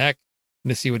face and neck and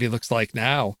to see what he looks like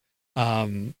now.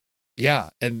 Yeah.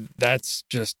 And that's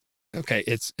just, okay.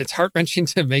 It's heart-wrenching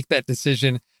to make that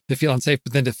decision, to feel unsafe,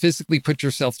 but then to physically put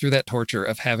yourself through that torture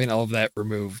of having all of that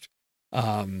removed.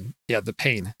 The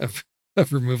pain of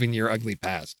removing your ugly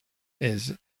past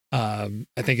is, I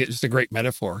think it's just a great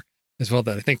metaphor as well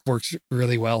that I think works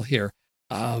really well here.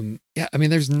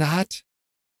 There's not,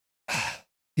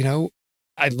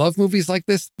 I love movies like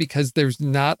this because there's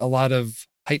not a lot of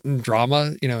heightened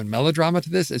drama, and melodrama to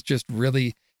this. It's just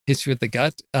really hits you at the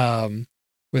gut.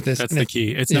 With this, that's the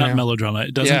key. It's not melodrama.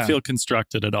 It doesn't feel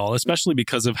constructed at all, especially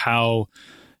because of how,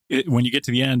 when you get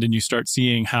to the end and you start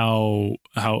seeing how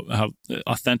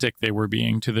authentic they were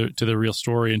being to the real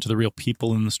story and to the real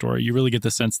people in the story, you really get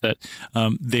the sense that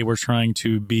they were trying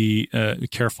to be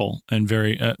careful and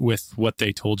very with what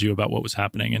they told you about what was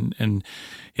happening. And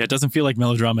it doesn't feel like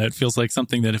melodrama. It feels like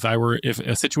something that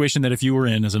if you were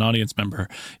in as an audience member,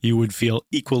 you would feel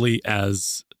equally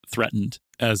as threatened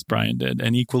as Brian did,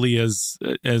 and equally as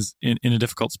in a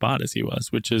difficult spot as he was,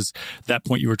 which is that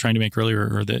point you were trying to make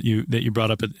earlier, or that you brought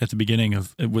up at the beginning,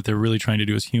 of what they're really trying to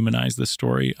do is humanize this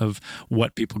story of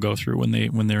what people go through when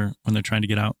they're trying to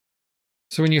get out.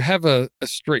 So when you have a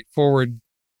straightforward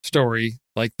story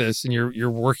like this, and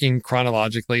you're working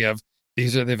chronologically of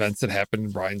these are the events that happened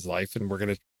in Brian's life, and we're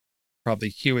going to probably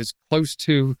cue as close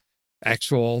to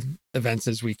actual events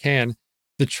as we can,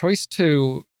 the choice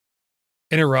to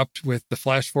interrupt with the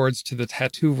flash forwards to the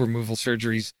tattoo removal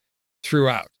surgeries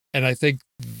throughout. And I think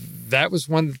that was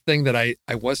one thing that I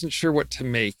wasn't sure what to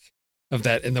make of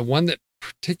that. And the one that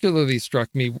particularly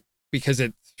struck me, because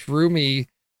it threw me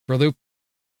for a loop,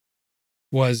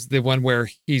 was the one where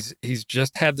he's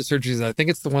just had the surgeries. I think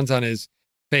it's the ones on his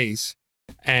face.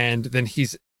 And then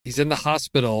he's in the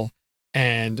hospital,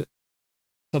 and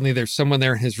suddenly there's someone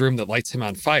there in his room that lights him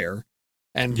on fire.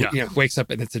 And wakes up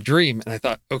and it's a dream. And I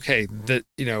thought, okay,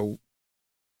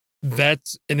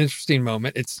 that's an interesting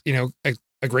moment. It's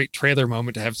a great trailer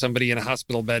moment to have somebody in a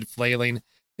hospital bed flailing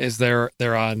as they're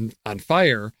on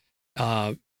fire.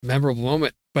 Memorable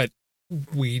moment, but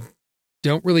we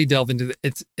don't really delve into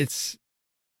it's.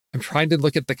 I'm trying to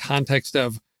look at the context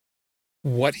of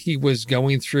what he was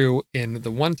going through in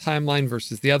the one timeline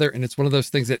versus the other, and it's one of those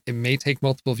things that it may take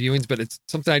multiple viewings, but it's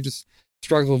something I just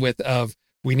struggle with.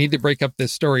 We need to break up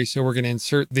this story, so we're going to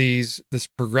insert this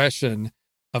progression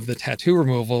of the tattoo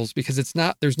removals, because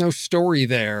there's no story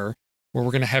there where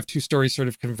we're going to have two stories sort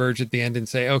of converge at the end and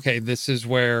say, okay, this is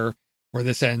where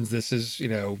this ends. This is,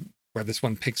 where this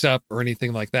one picks up, or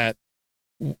anything like that.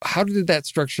 How did that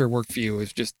structure work for you?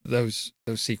 Is just those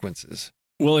sequences?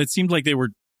 Well, it seemed like they were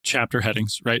chapter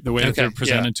headings, right? The way that they're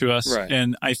presented to us. Right.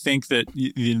 And I think that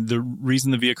the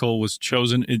reason the vehicle was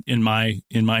chosen, in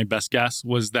my best guess,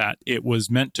 was that it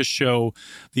was meant to show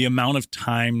the amount of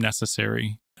time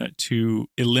necessary to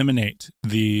eliminate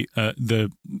the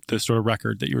sort of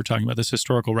record that you were talking about, this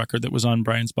historical record that was on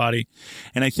Brian's body.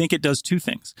 And I think it does two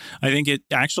things. I think it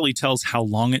actually tells how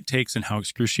long it takes and how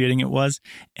excruciating it was.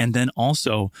 And then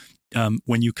also,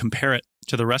 when you compare it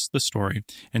to the rest of the story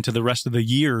and to the rest of the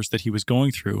years that he was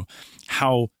going through,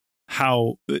 how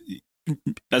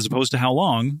as opposed to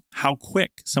how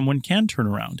quick someone can turn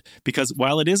around. Because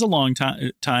while it is a long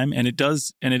time and it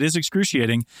is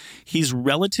excruciating, he's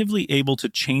relatively able to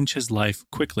change his life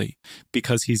quickly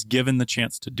because he's given the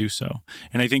chance to do so.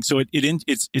 And I think so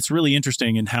it's really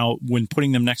interesting in how, when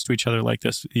putting them next to each other like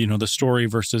this, the story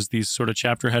versus these sort of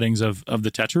chapter headings of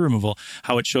the tattoo removal,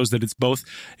 how it shows that it's both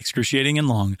excruciating and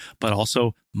long, but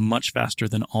also much faster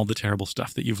than all the terrible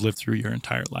stuff that you've lived through your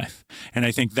entire life. And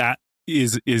I think that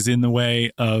is in the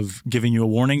way of giving you a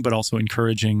warning, but also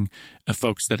encouraging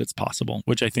folks that it's possible,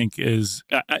 which I think is,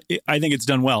 I think it's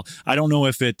done well. I don't know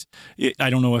if it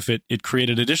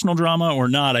created additional drama or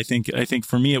not. I think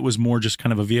for me, it was more just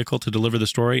kind of a vehicle to deliver the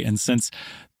story. And since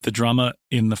the drama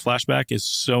in the flashback is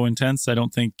so intense, I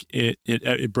don't think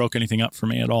it broke anything up for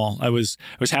me at all. I was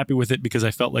happy with it because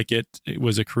I felt like it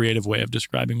was a creative way of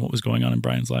describing what was going on in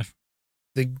Brian's life.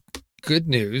 The good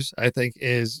news, I think,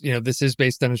 is, this is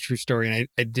based on a true story. And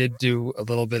I did do a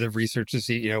little bit of research to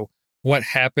see, what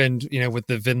happened, with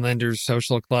the Vinlanders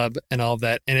Social Club and all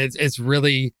that. And it's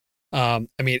really,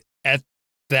 at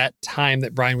that time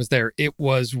that Brian was there, it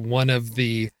was one of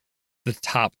the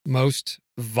top most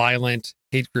violent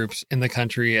hate groups in the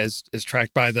country as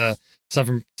tracked by the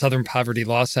Southern Poverty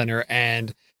Law Center.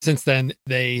 And since then,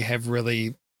 they have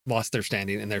really lost their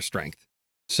standing and their strength.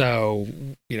 So,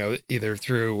 either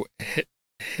through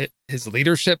his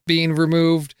leadership being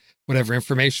removed, whatever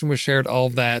information was shared, all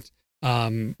of that,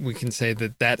 we can say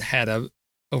that had a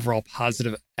overall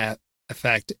positive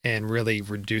effect in really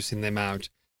reducing the amount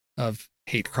of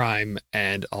hate crime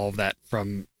and all of that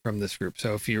from this group.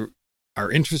 So if you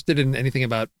are interested in anything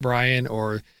about Brian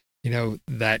or,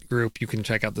 that group, you can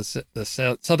check out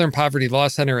the Southern Poverty Law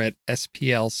Center at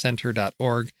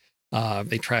splcenter.org.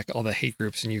 They track all the hate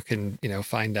groups, and you can,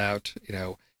 find out,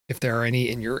 if there are any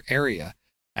in your area.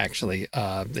 Actually,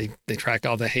 they track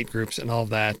all the hate groups and all of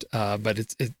that.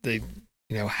 But they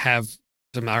have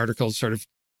some articles sort of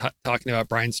talking about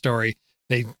Brian's story.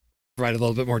 They provide a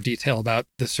little bit more detail about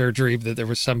the surgery, that there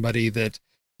was somebody that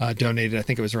donated, I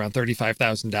think it was around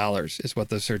 $35,000 is what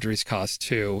those surgeries cost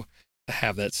to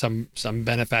have that. Some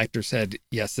benefactor said,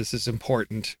 yes, this is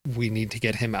important. We need to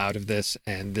get him out of this.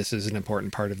 And this is an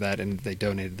important part of that. And they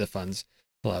donated the funds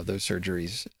to allow those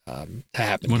surgeries to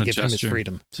happen, to give him his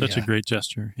freedom. Such a great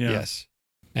gesture. Yeah. Yes.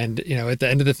 And, at the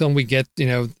end of the film, we get,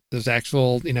 those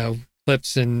actual,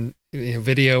 clips and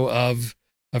video of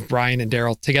Brian and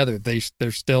Daryl together.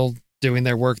 They're still doing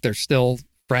their work. They're still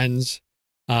friends,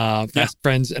 best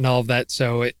friends and all of that.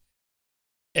 So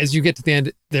as you get to the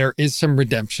end, there is some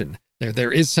redemption.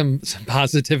 There is some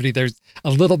positivity. There's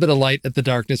a little bit of light at the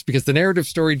darkness, because the narrative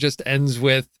story just ends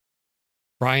with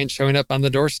Brian showing up on the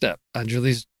doorstep, on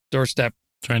Julie's doorstep,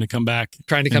 trying to come back.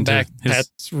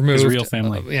 Pat's removed. His real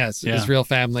family. His real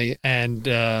family. And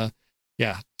so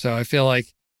I feel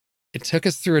like it took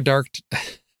us through a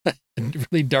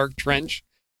really dark trench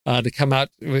to come out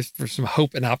for some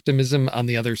hope and optimism on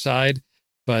the other side.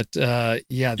 But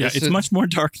it's much more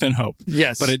dark than hope.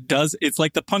 Yes. But it's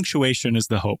like the punctuation is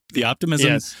the hope. The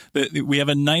optimism, yes. We have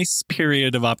a nice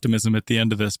period of optimism at the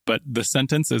end of this, but the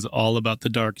sentence is all about the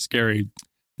dark, scary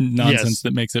nonsense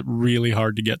that makes it really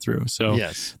hard to get through. So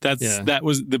that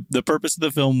was the purpose of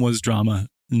the film was drama,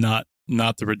 not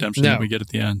the redemption that we get at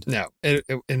the end. No.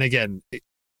 And again,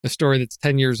 a story that's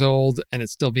 10 years old and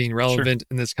it's still being relevant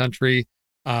in this country.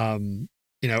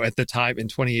 At the time in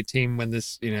 2018, when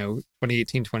this,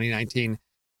 2018, 2019,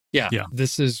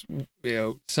 this is,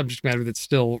 subject matter that's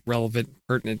still relevant,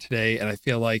 pertinent today. And I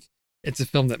feel like it's a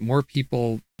film that more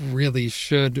people really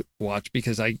should watch,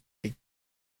 because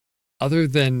other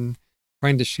than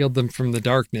trying to shield them from the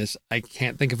darkness, I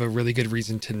can't think of a really good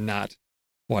reason to not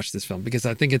watch this film, because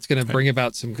I think it's going to bring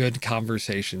about some good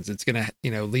conversations. It's going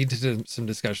to, lead to some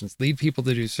discussions, lead people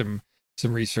to do some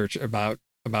research about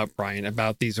Brian,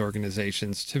 about these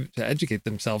organizations, to educate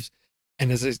themselves.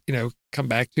 And as I, come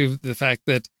back to the fact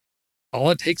that all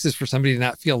it takes is for somebody to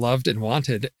not feel loved and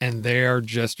wanted, and they're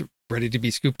just ready to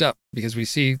be scooped up, because we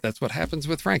see that's what happens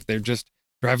with Frank. They're just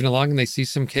driving along and they see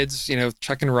some kids,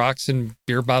 chucking rocks and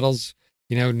beer bottles,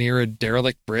 near a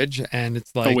derelict bridge. And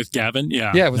it's like, with Gavin.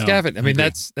 Yeah. Yeah. With Gavin. I mean,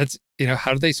 that's,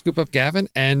 how do they scoop up Gavin?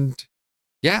 And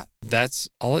that's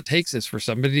all it takes is for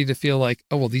somebody to feel like,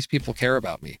 oh, well, these people care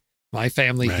about me. My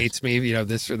family hates me,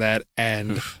 this or that.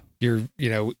 And your,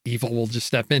 evil will just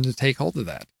step in to take hold of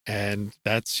that. And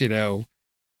that's,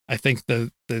 I think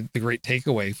the great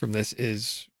takeaway from this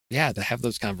is, to have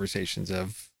those conversations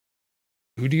of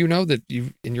who do you know that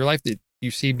you in your life that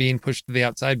you see being pushed to the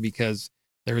outside because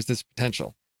there is this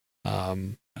potential.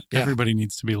 Everybody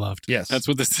needs to be loved. Yes. That's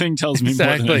what this thing tells me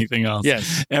more than anything else.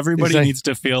 Yes. Everybody needs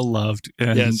to feel loved.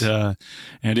 And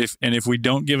and if we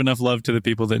don't give enough love to the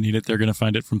people that need it, they're going to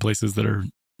find it from places that are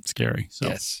scary. So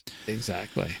yes,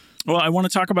 exactly. Well, I want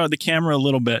to talk about the camera a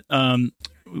little bit. One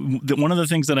of the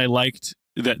things that I liked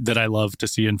that I love to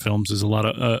see in films is a lot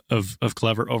of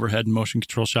clever overhead and motion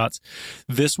control shots.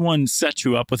 This one set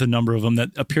you up with a number of them that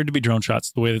appeared to be drone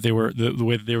shots, the way that they were the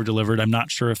way that they were delivered. I'm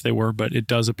not sure if they were, but it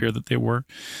does appear that they were.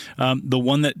 The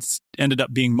one that ended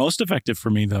up being most effective for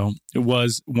me, though, it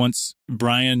was once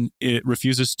Brian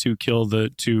refuses to kill the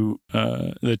two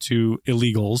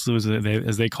illegals,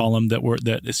 as they call them,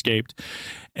 that escaped,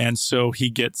 and so he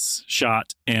gets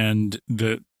shot, and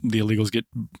the illegals get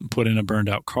put in a burned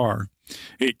out car.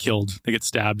 They get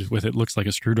stabbed with it looks like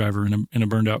a screwdriver in a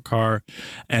burned out car,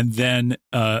 and then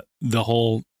the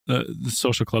whole the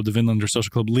social club, the Vinlander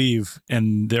Social Club, leave,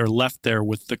 and they're left there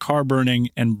with the car burning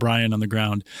and Brian on the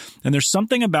ground. And there's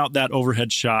something about that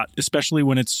overhead shot, especially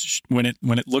when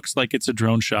it looks like it's a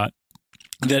drone shot,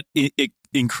 that it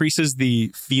increases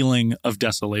the feeling of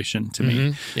desolation to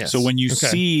me. Yes. So when you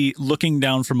see looking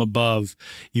down from above,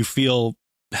 you feel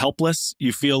helpless.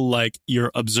 You feel like you're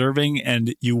observing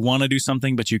and you want to do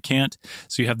something, but you can't.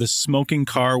 So you have this smoking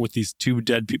car with these two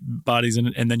dead bodies in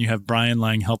it, and then you have Brian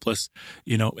lying helpless,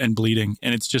 and bleeding.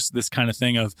 And it's just this kind of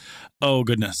thing of, oh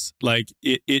goodness, like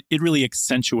it really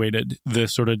accentuated the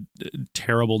sort of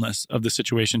terribleness of the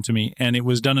situation to me. And it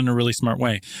was done in a really smart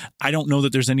way. I don't know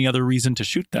that there's any other reason to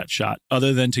shoot that shot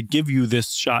other than to give you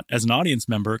this shot as an audience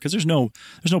member, because there's no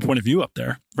point of view up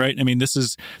there, right? I mean, this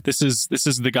is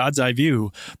the God's eye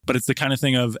view. But it's the kind of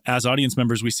thing of, as audience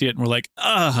members, we see it and we're like,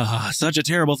 such a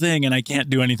terrible thing, and I can't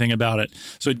do anything about it.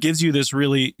 So it gives you this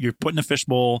really, you're put in a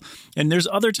fishbowl. And there's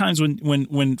other times when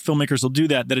filmmakers will do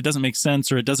that it doesn't make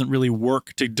sense or it doesn't really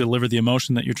work to deliver the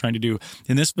emotion that you're trying to do.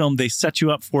 In this film, they set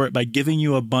you up for it by giving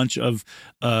you a bunch of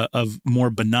more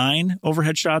benign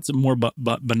overhead shots and more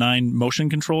benign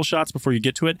motion control shots before you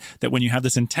get to it, that when you have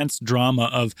this intense drama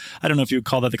of, I don't know if you would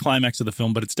call that the climax of the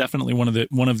film, but it's definitely one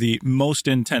of the most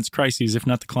intense crises, if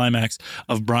not the climax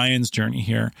of Brian's journey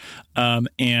here.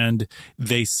 And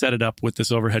they set it up with this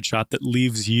overhead shot that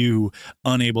leaves you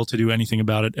unable to do anything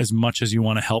about it as much as you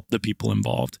want to help the people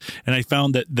involved. And I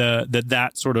found that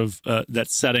that sort of that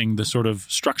setting, the sort of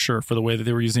structure for the way that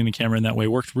they were using the camera in that way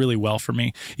worked really well for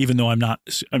me, even though I'm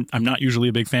not usually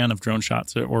a big fan of drone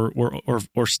shots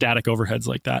or static overheads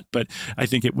like that. But I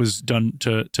think it was done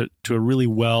to a really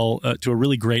to a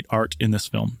really great art in this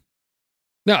film.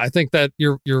 No, I think that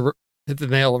you're hit the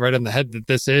nail right on the head, that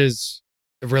this is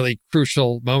a really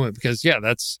crucial moment, because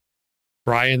that's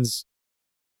Brian's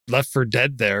left for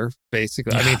dead there,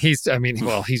 basically.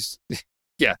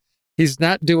 Yeah. He's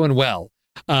not doing well.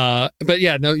 But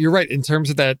you're right. In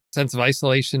terms of that sense of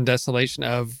isolation, desolation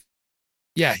of,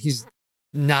 he's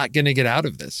not going to get out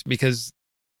of this because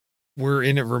we're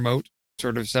in a remote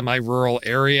sort of semi-rural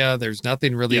area. There's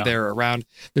nothing really there around.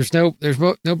 There's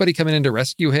nobody coming in to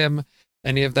rescue him.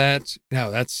 Any of that?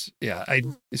 No, that's, as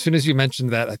soon as you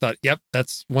mentioned that, I thought, yep,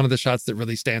 that's one of the shots that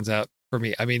really stands out for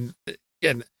me. I mean,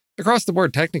 again, across the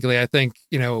board, technically, I think,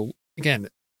 again,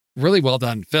 really well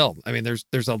done film. I mean,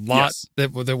 there's a lot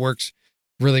that works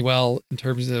really well in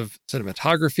terms of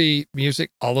cinematography,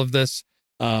 music, all of this.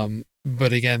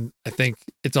 But again, I think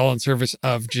it's all in service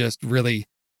of just really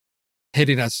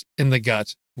hitting us in the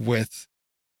gut with,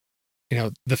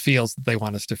 the feels that they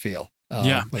want us to feel.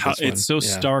 It's so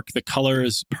stark. The color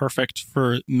is perfect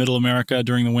for Middle America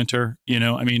during the winter.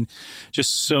 I mean,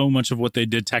 just so much of what they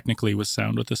did technically was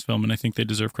sound with this film, and I think they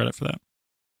deserve credit for that.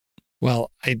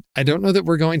 Well, I don't know that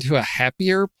we're going to a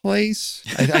happier place.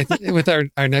 I think with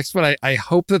our next one, I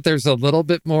hope that there's a little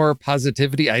bit more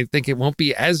positivity. I think it won't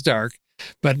be as dark.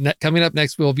 But coming up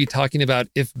next, we'll be talking about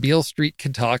If Beale Street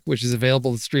Could Talk, which is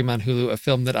available to stream on Hulu, a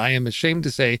film that I am ashamed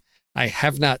to say I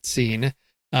have not seen.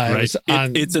 Right.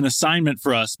 It's an assignment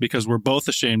for us because we're both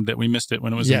ashamed that we missed it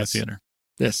when it was in the theater.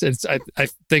 Yes, it's I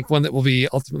think one that will be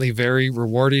ultimately very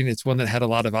rewarding. It's one that had a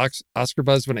lot of Oscar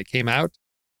buzz when it came out.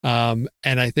 And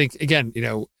I think, again,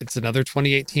 it's another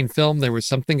 2018 film. There was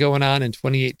something going on in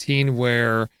 2018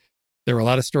 where there were a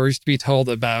lot of stories to be told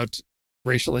about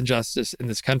racial injustice in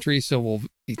this country. So we'll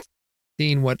be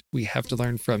seeing what we have to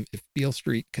learn from If Beale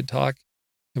Street Could Talk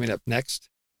coming up next.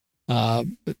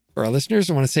 But for our listeners,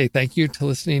 I want to say thank you to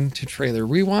listening to Trailer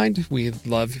Rewind. We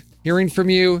love hearing from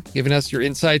you, giving us your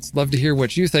insights. Love to hear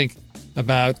what you think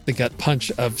about the gut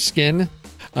punch of Skin.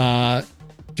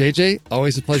 JJ,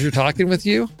 always a pleasure talking with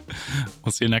you.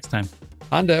 We'll see you next time.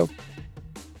 Hondo.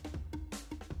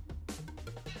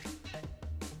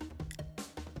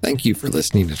 Thank you for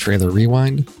listening to Trailer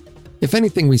Rewind. If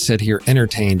anything we said here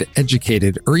entertained,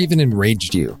 educated, or even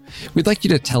enraged you, we'd like you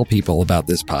to tell people about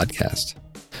this podcast.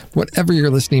 Whatever your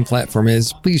listening platform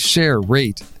is, please share,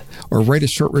 rate, or write a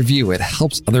short review. It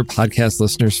helps other podcast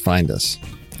listeners find us.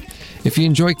 If you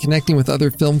enjoy connecting with other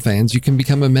film fans, you can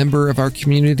become a member of our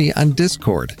community on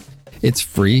Discord. It's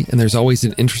free, and there's always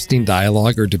an interesting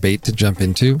dialogue or debate to jump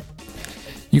into.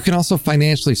 You can also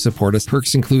financially support us.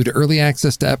 Perks include early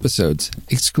access to episodes,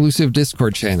 exclusive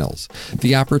Discord channels,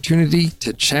 the opportunity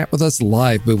to chat with us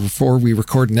live before we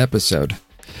record an episode,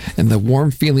 and the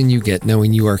warm feeling you get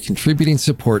knowing you are contributing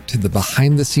support to the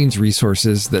behind-the-scenes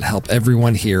resources that help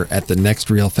everyone here at the Next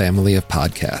Reel family of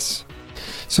podcasts.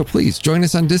 So please join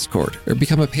us on Discord or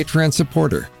become a Patreon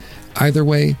supporter. Either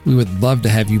way, we would love to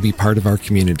have you be part of our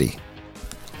community.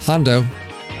 Hondo.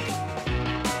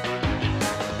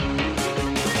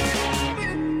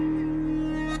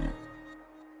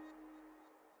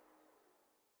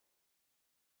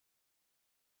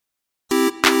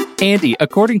 Andy,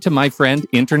 according to my friend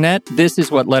Internet, this is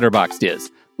what Letterboxd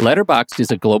is. Letterboxd is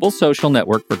a global social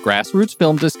network for grassroots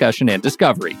film discussion and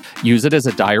discovery. Use it as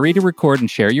a diary to record and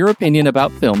share your opinion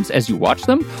about films as you watch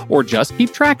them, or just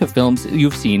keep track of films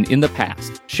you've seen in the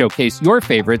past. Showcase your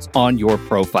favorites on your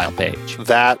profile page.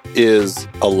 That is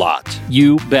a lot.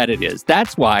 You bet it is.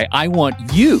 That's why I want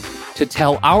you to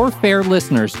tell our fair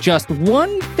listeners just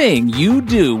one thing you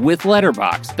do with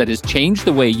Letterboxd that has changed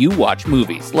the way you watch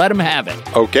movies. Let them have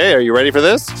it. Okay, are you ready for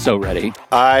this? So ready.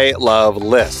 I love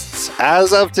lists.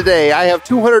 As of today, I have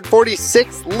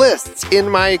 246 lists in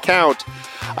my account.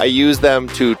 I use them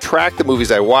to track the movies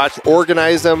I watch,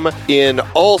 organize them in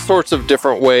all sorts of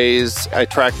different ways. I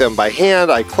track them by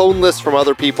hand. I clone lists from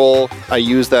other people. I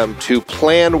use them to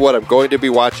plan what I'm going to be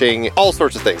watching, all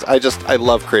sorts of things. I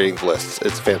love creating lists.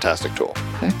 It's a fantastic tool.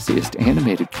 Sexiest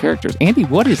animated characters. Andy,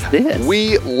 what is this?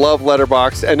 We love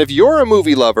Letterboxd, and if you're a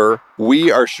movie lover,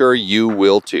 we are sure you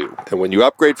will too. And when you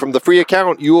upgrade from the free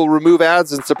account, you will remove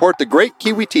ads and support the great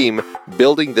Kiwi team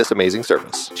building this amazing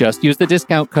service. Just use the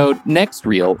discount code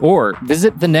NEXTREEL or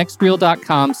visit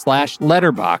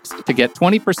thenextreel.com/letterboxd to get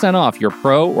 20% off your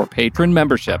pro or patron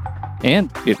membership.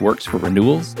 And it works for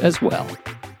renewals as well.